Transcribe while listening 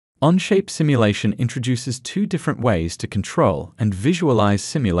Onshape simulation introduces two different ways to control and visualize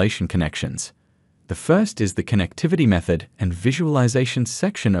simulation connections. The first is the connectivity method and visualization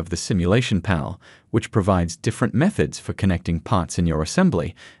section of the simulation panel, which provides different methods for connecting parts in your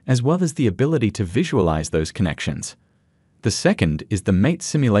assembly, as well as the ability to visualize those connections. The second is the mate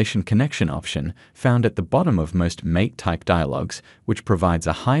simulation connection option found at the bottom of most mate type dialogues, which provides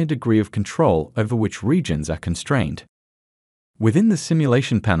a higher degree of control over which regions are constrained. Within the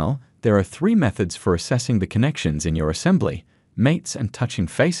simulation panel, there are three methods for assessing the connections in your assembly: mates and touching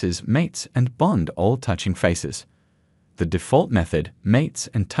faces, mates, and bond all touching faces. The default method, mates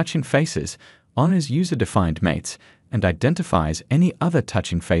and touching faces, honors user-defined mates and identifies any other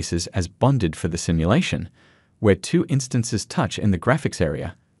touching faces as bonded for the simulation. Where two instances touch in the graphics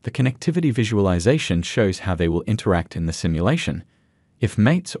area, the connectivity visualization shows how they will interact in the simulation. If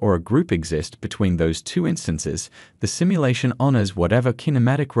mates or a group exist between those two instances, the simulation honors whatever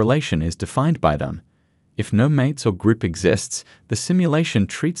kinematic relation is defined by them. If no mates or group exists, the simulation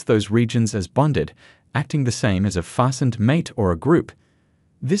treats those regions as bonded, acting the same as a fastened mate or a group.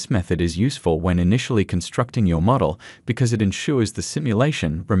 This method is useful when initially constructing your model because it ensures the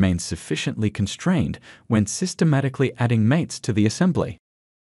simulation remains sufficiently constrained when systematically adding mates to the assembly.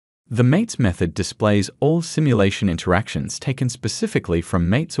 The mates method displays all simulation interactions taken specifically from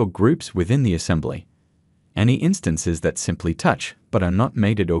mates or groups within the assembly. Any instances that simply touch, but are not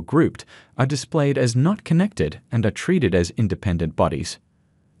mated or grouped, are displayed as not connected and are treated as independent bodies.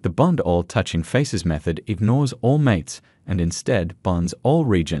 The bond all touching faces method ignores all mates and instead bonds all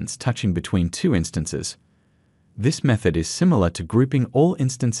regions touching between two instances. This method is similar to grouping all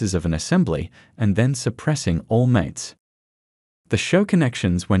instances of an assembly and then suppressing all mates. The Show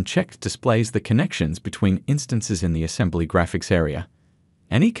Connections when checked displays the connections between instances in the assembly graphics area.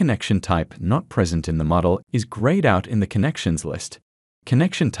 Any connection type not present in the model is grayed out in the connections list.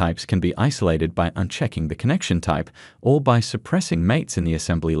 Connection types can be isolated by unchecking the connection type or by suppressing mates in the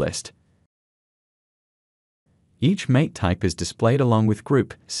assembly list. Each mate type is displayed along with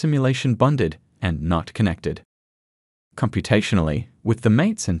group, simulation bonded, and not connected. Computationally, with the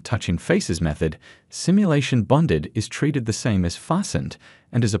mates and touching faces method, simulation bonded is treated the same as fastened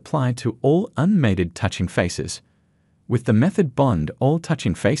and is applied to all unmated touching faces. With the method bond all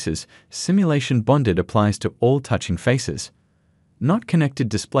touching faces, simulation bonded applies to all touching faces. Not connected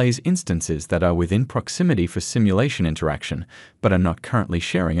displays instances that are within proximity for simulation interaction, but are not currently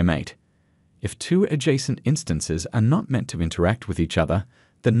sharing a mate. If two adjacent instances are not meant to interact with each other,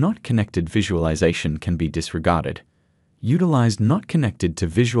 the not connected visualization can be disregarded. Utilize not connected to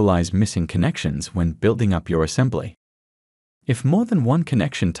visualize missing connections when building up your assembly. If more than one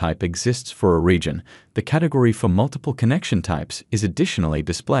connection type exists for a region, the category for multiple connection types is additionally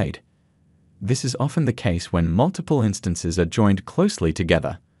displayed. This is often the case when multiple instances are joined closely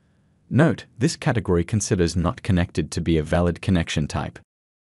together. Note, this category considers not connected to be a valid connection type.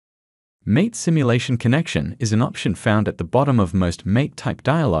 Mate simulation connection is an option found at the bottom of most mate type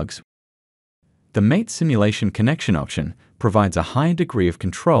dialogues. The mate simulation connection option provides a high degree of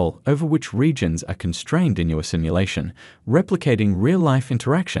control over which regions are constrained in your simulation, replicating real-life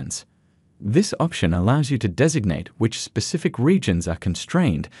interactions. This option allows you to designate which specific regions are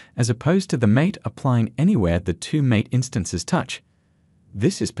constrained as opposed to the mate applying anywhere the two mate instances touch.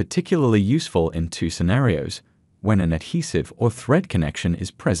 This is particularly useful in two scenarios: when an adhesive or thread connection is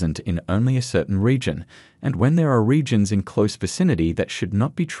present in only a certain region, and when there are regions in close vicinity that should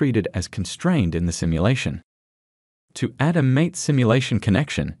not be treated as constrained in the simulation. To add a mate simulation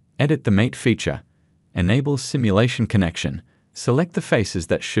connection, edit the mate feature. Enable simulation connection. Select the faces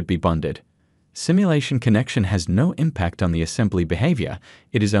that should be bonded. Simulation connection has no impact on the assembly behavior,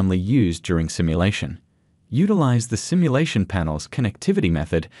 it is only used during simulation. Utilize the simulation panel's connectivity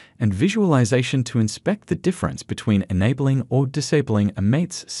method and visualization to inspect the difference between enabling or disabling a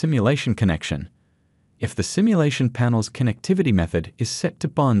mate's simulation connection. If the simulation panel's connectivity method is set to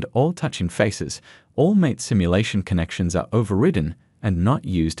bond all touching faces, all mate simulation connections are overridden and not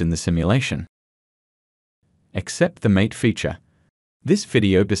used in the simulation. Accept the mate feature. This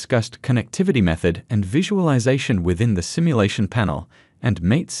video discussed connectivity method and visualization within the simulation panel and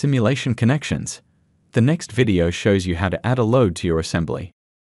mate simulation connections. The next video shows you how to add a load to your assembly.